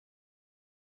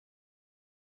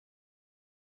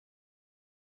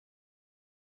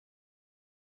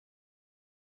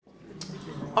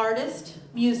Artist,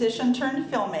 musician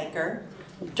turned filmmaker,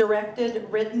 directed,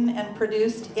 written, and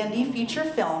produced indie feature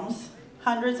films,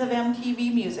 hundreds of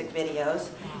MTV music videos,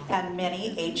 and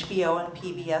many HBO and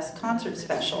PBS concert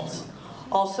specials.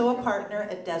 Also a partner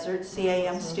at Desert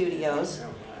C.A.M. Studios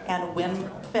and Win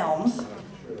Films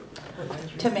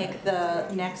to make the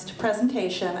next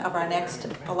presentation of our next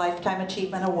Lifetime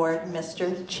Achievement Award,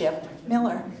 Mr. Chip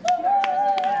Miller.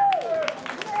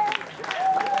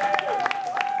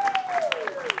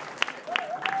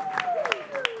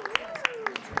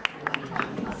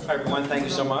 Hi everyone, thank you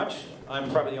so much. I'm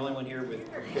probably the only one here with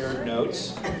prepared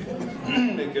notes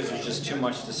because there's just too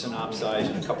much to synopsize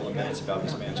in a couple of minutes about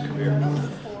this man's career.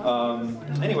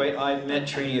 Anyway, I met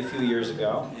Trini a few years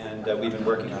ago, and we've been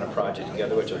working on a project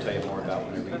together, which I'll tell you more about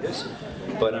when I read this.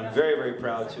 But I'm very, very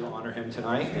proud to honor him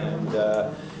tonight,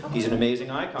 and he's an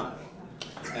amazing icon.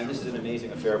 And this is an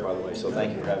amazing affair, by the way, so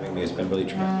thank you for having me. It's been really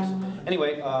tremendous.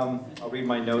 Anyway, I'll read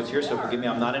my notes here, so forgive me.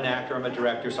 I'm not an actor, I'm a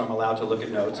director, so I'm allowed to look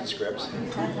at notes and scripts.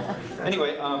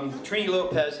 Anyway, Trini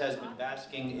Lopez has been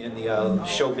basking in the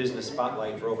show business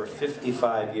spotlight for over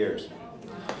 55 years.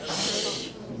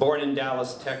 Born in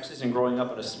Dallas, Texas, and growing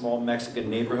up in a small Mexican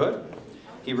neighborhood,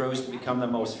 he rose to become the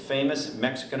most famous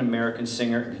Mexican-American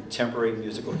singer in contemporary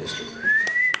musical history.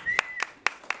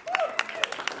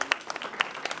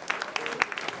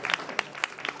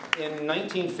 In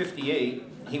 1958,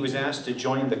 he was asked to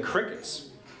join the Crickets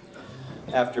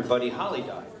after Buddy Holly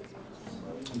died.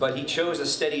 But he chose a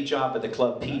steady job at the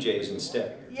club PJ's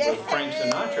instead, where Frank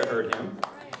Sinatra heard him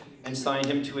and signed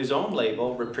him to his own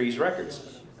label, Reprise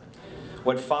Records.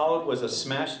 What followed was a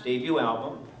smash debut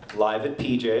album, live at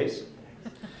PJ's,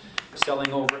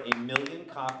 selling over 1 million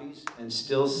copies and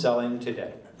still selling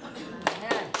today.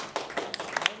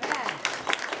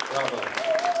 Bravo.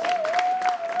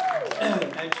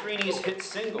 And Trini's hit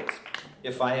singles,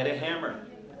 If I Had a Hammer,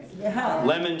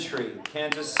 Lemon Tree,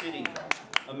 Kansas City,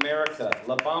 America,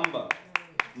 La Bamba,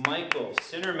 Michael,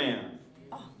 Sinnerman,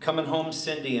 Comin Home,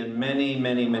 Cindy, and many,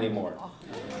 many, many more.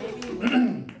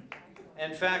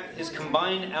 In fact, his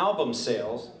combined album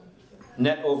sales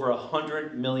net over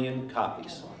 100 million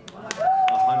copies.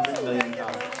 100 million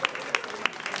copies.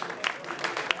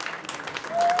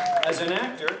 As an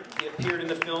actor, he appeared in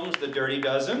the films The Dirty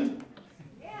Dozen,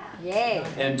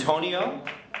 Antonio,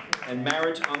 and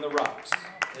Marriage on the Rocks,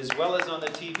 as well as on the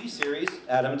TV series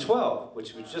Adam 12,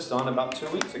 which was just on about 2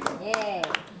 weeks ago.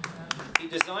 He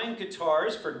designed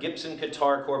guitars for Gibson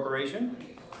Guitar Corporation,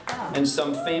 and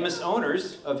some famous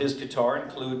owners of his guitar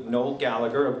include Noel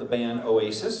Gallagher of the band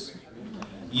Oasis,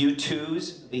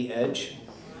 U2's The Edge,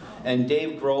 and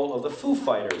Dave Grohl of the Foo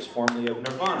Fighters, formerly of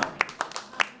Nirvana.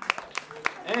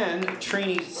 And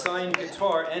Trini's signed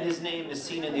guitar and his name is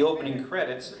seen in the opening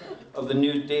credits of the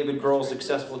new David Grohl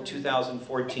successful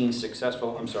 2014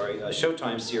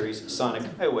 Showtime series, Sonic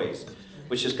Highways,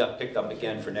 which just got picked up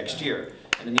again for next year.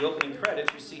 And in the opening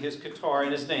credits, you see his guitar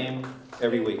and his name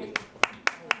every week.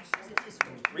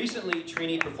 Recently,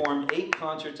 Trini performed 8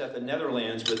 concerts at the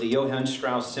Netherlands with the Johann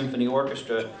Strauss Symphony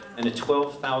Orchestra in a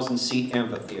 12,000-seat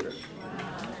amphitheater.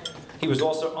 He was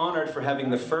also honored for having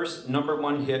the first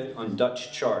 #1 hit on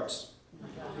Dutch charts.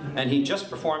 And he just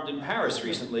performed in Paris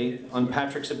recently on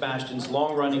Patrick Sebastian's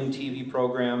long-running TV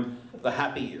program, The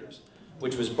Happy Years,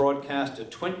 which was broadcast to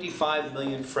 25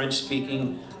 million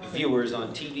French-speaking viewers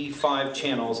on TV5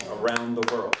 channels around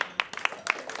the world.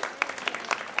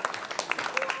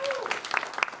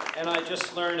 And I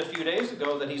just learned a few days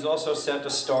ago that he's also set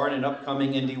to star in an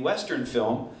upcoming indie western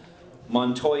film,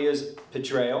 Montoya's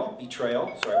Betrayal, sorry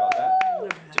about that,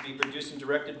 to be produced and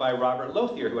directed by Robert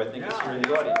Lothier, who I think is here in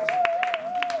the audience.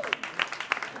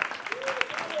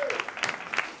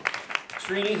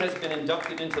 Trini has been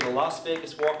inducted into the Las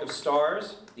Vegas Walk of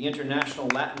Stars, the International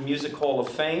Latin Music Hall of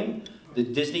Fame, the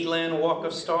Disneyland Walk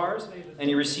of Stars, and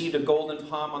he received a Golden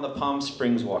Palm on the Palm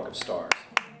Springs Walk of Stars.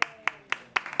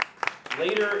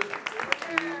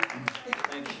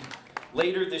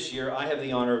 Later this year, I have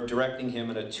the honor of directing him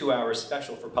in a 2-hour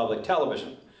special for public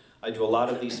television. I do a lot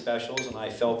of these specials, and I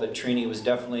felt that Trini was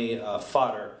definitely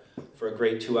fodder for a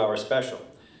great 2-hour special.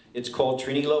 It's called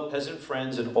Trini Lopez and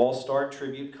Friends, an all-star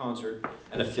tribute concert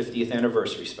and a 50th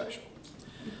anniversary special.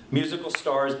 Musical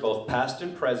stars, both past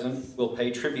and present, will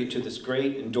pay tribute to this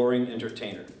great, enduring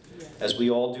entertainer, as we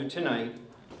all do tonight,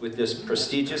 with this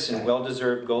prestigious and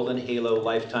well-deserved Golden Halo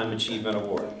Lifetime Achievement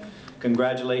Award.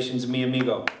 Congratulations, mi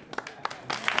amigo.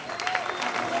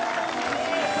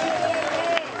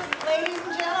 Ladies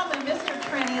and gentlemen, Mr.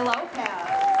 Trini Lopez.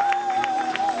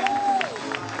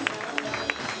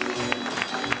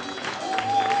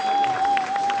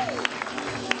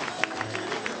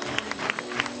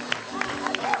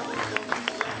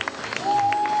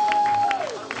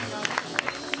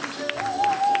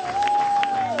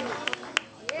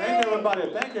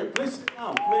 Please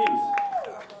come, please.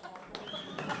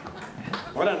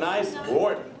 What a nice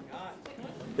award.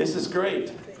 This is great.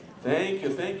 Thank you,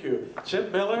 thank you.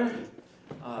 Chip Miller,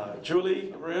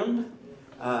 Julie Rim,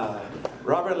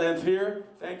 Robert Lanthier,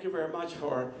 thank you very much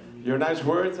for your nice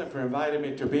words and for inviting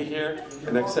me to be here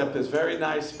and accept this very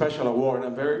nice special award.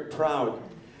 I'm very proud.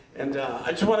 And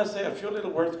I just want to say a few little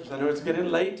words because I know it's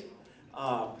getting late.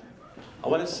 I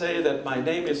want to say that my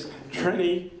name is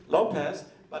Trini Lopez,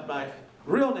 but my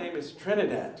real name is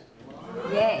Trinidad.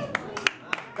 Yay.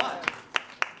 But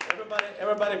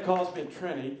everybody calls me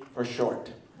Trini for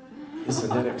short. Isn't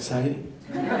that exciting?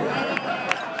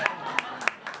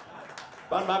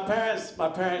 But my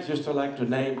parents used to like to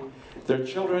name their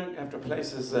children after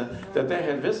places that they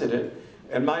had visited.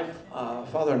 And my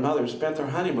father and mother spent their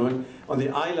honeymoon on the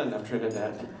island of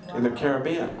Trinidad in the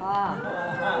Caribbean.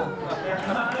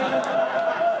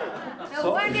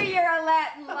 No wonder you're a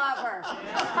Latin lover.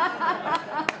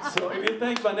 So if you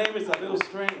think my name is a little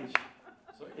strange,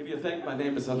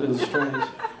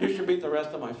 you should meet the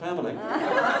rest of my family.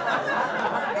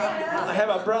 I have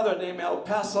a brother named El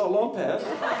Paso Lopez.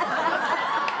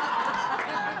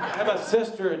 I have a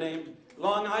sister named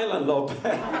Long Island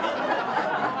Lopez.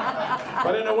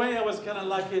 But in a way, I was kind of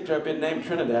lucky to have been named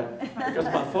Trinidad because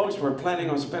my folks were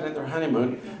planning on spending their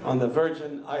honeymoon on the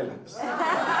Virgin Islands.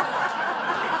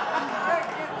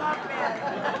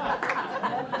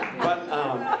 But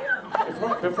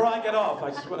before I get off, I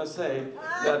just want to say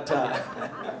that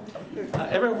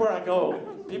everywhere I go,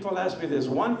 people ask me this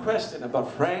one question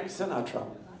about Frank Sinatra.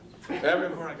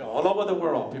 Everywhere I go, all over the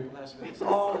world, people ask me this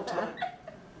all the time.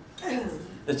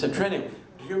 It's a Trini.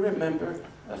 Do you remember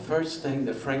the first thing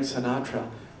that Frank Sinatra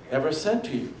ever said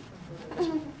to you? It's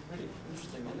pretty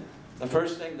interesting, isn't it? The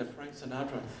first thing that Frank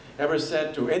Sinatra ever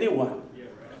said to anyone.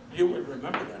 You would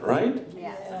remember that, right?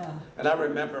 Yes. And I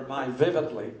remember mine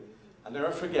vividly. I'll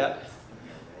never forget.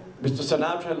 Mr.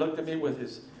 Sinatra looked at me with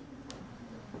his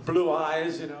blue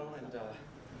eyes, you know, and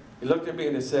he looked at me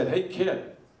and he said, "Hey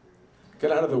kid,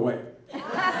 get out of the way."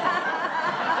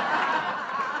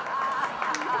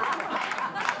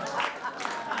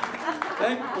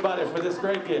 Thank you, everybody, for this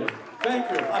great gift. Thank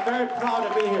you. I'm very proud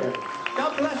to be here.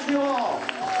 God bless you all.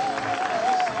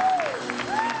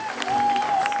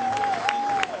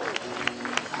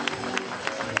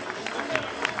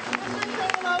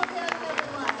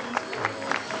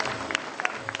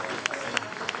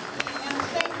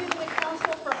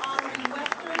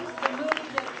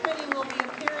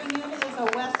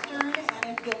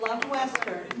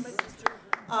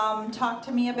 Talk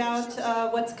to me about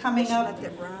what's coming up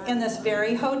in this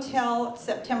very hotel.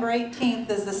 September 18th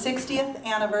is the 60th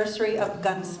anniversary of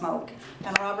Gunsmoke.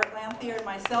 And Robert Lanthier and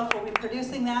myself will be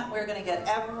producing that. We're going to get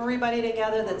everybody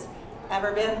together that's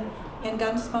ever been in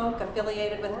Gunsmoke,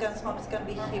 affiliated with Gunsmoke. It's going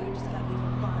to be huge. It's going to be